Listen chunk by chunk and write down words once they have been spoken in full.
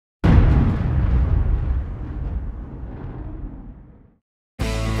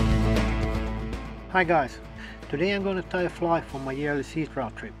Hi guys, today I'm gonna tie a fly for my yearly sea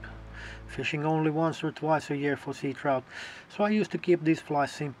trout trip. Fishing only once or twice a year for sea trout, so I used to keep these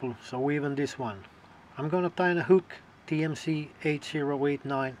flies simple, so even this one. I'm gonna tie in a hook TMC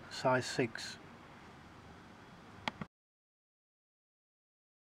 8089 size 6.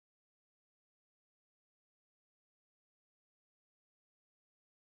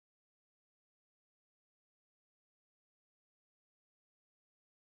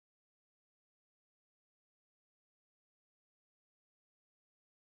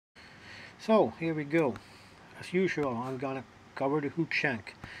 So here we go. As usual, I'm gonna cover the hook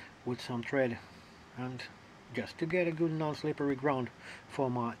shank with some thread and just to get a good non-slippery ground for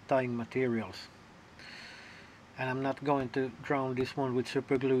my tying materials. And I'm not going to drown this one with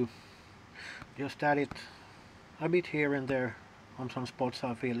super glue, just add it a bit here and there on some spots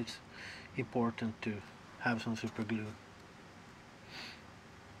I feel it's important to have some super glue.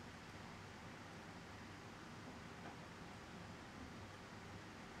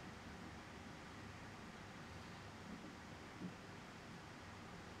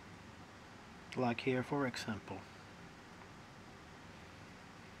 Like here for example.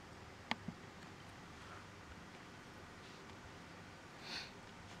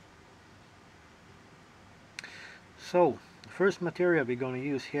 So the first material we're going to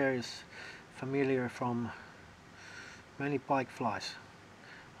use here is familiar from many pike flies.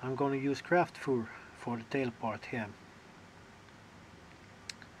 I'm going to use craft fur for the tail part here.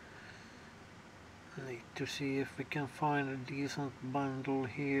 Need to see if we can find a decent bundle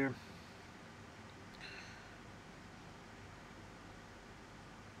here.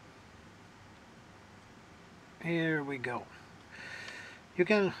 Here we go. You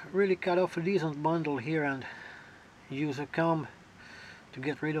can really cut off a decent bundle here and use a comb to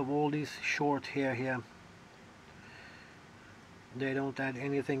get rid of all this short hair here. They don't add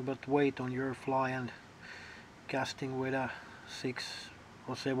anything but weight on your fly, and casting with a 6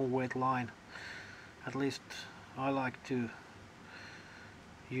 or 7 weight line, at least I like to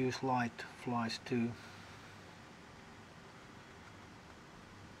use light flies too.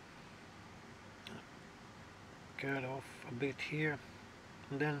 Cut off a bit here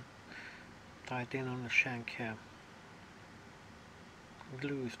and then tie it in on the shank here.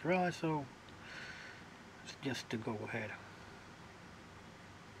 Glue is dry, so it's just to go ahead.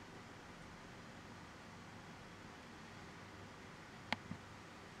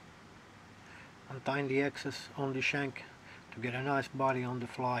 I'm tying the excess on the shank to get a nice body on the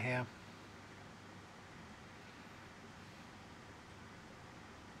fly here.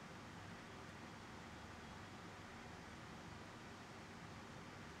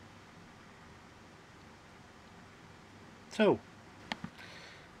 So,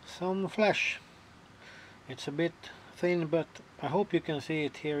 some flesh. It's a bit thin, but I hope you can see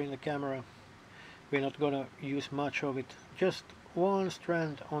it here in the camera. We're not gonna use much of it, just one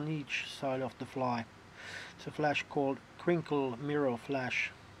strand on each side of the fly. It's a flash called Crinkle Mirror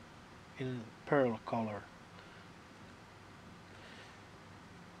Flash in pearl color.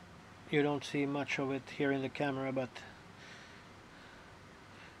 You don't see much of it here in the camera, but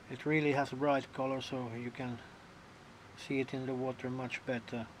it really has a bright color, so you can see it in the water much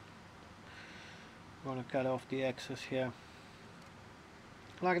better. I'm gonna cut off the excess here,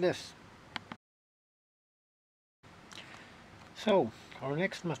 like this. So, our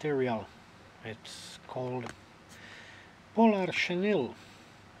next material, it's called Polar Chenille,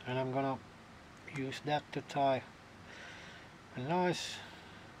 and I'm gonna use that to tie a nice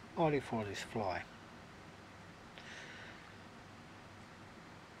body for this fly.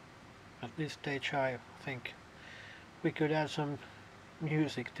 At this stage I think we could add some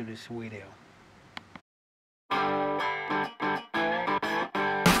music to this video.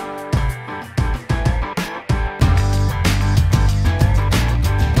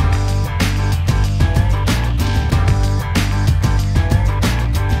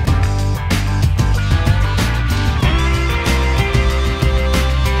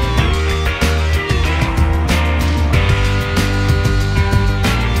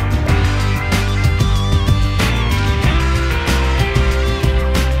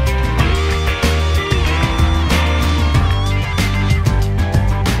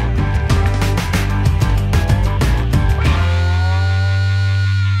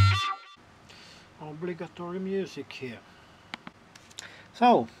 Obligatory music here.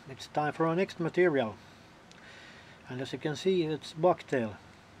 So, it's time for our next material. And as you can see, it's bucktail.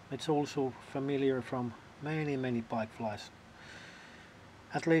 It's also familiar from many pike flies.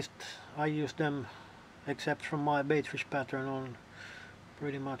 At least I use them, except from my baitfish pattern, on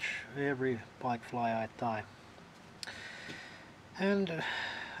pretty much every pike fly I tie. And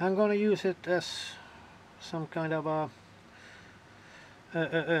I'm gonna use it as some kind of a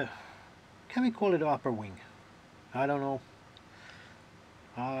can we call it upper wing? I don't know.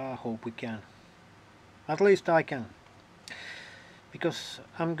 I hope we can. At least I can. Because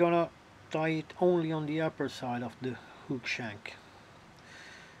I'm gonna tie it only on the upper side of the hook shank.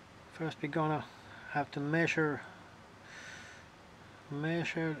 First we're gonna have to measure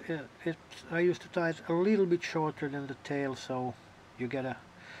it. I used to tie it a little bit shorter than the tail, so you get a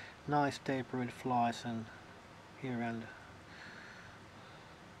nice taper with flies and here, and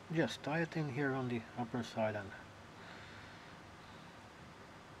just tie it in here on the upper side and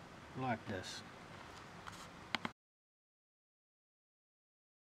like this.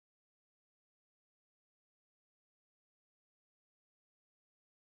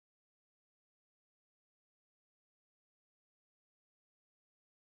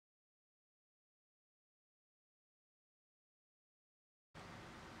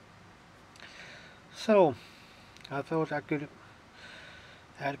 So I thought I could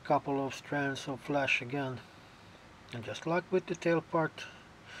add a couple of strands of flash again, and just like with the tail part,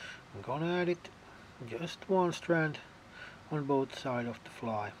 I'm gonna add it just one strand on both sides of the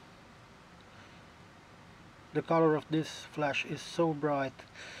fly. The color of this flash is so bright,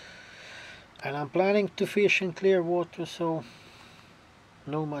 and I'm planning to fish in clear water, so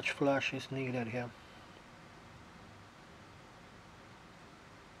no much flash is needed here.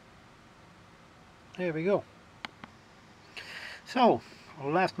 There we go. So,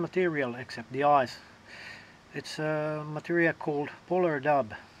 last material except the eyes. It's a material called Polar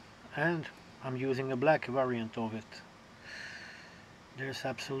Dub, and I'm using a black variant of it. There's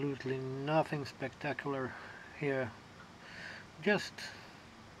absolutely nothing spectacular here, just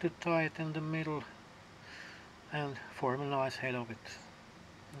to tie it in the middle and form a nice head of it.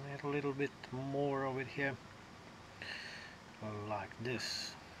 Add a little bit more of it here, like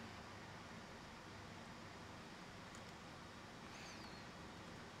this.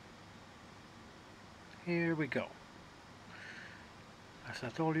 Here we go. As I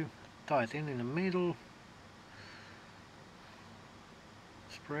told you, tie it in the middle,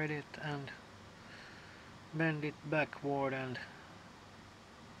 spread it and bend it backward, and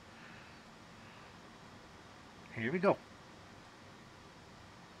here we go.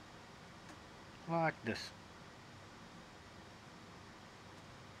 Like this.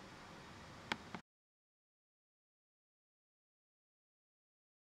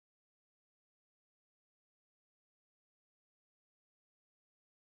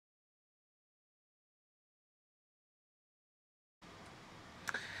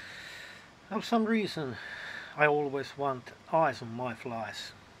 For some reason I always want eyes on my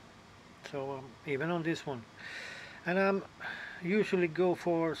flies, so even on this one, and I usually go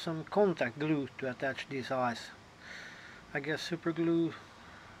for some contact glue to attach these eyes. I guess super glue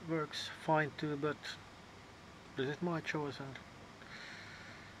works fine too, but this is my choice, and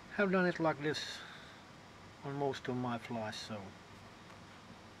I've done it like this on most of my flies, so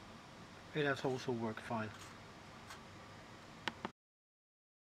it has also worked fine.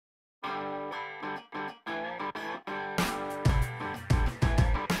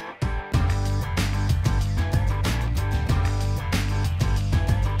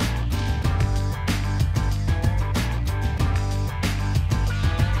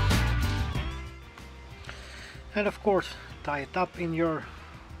 And of course, tie it up in your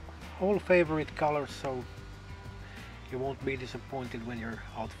all favorite colors, so you won't be disappointed when you're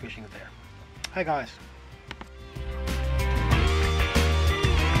out fishing there. Hi guys!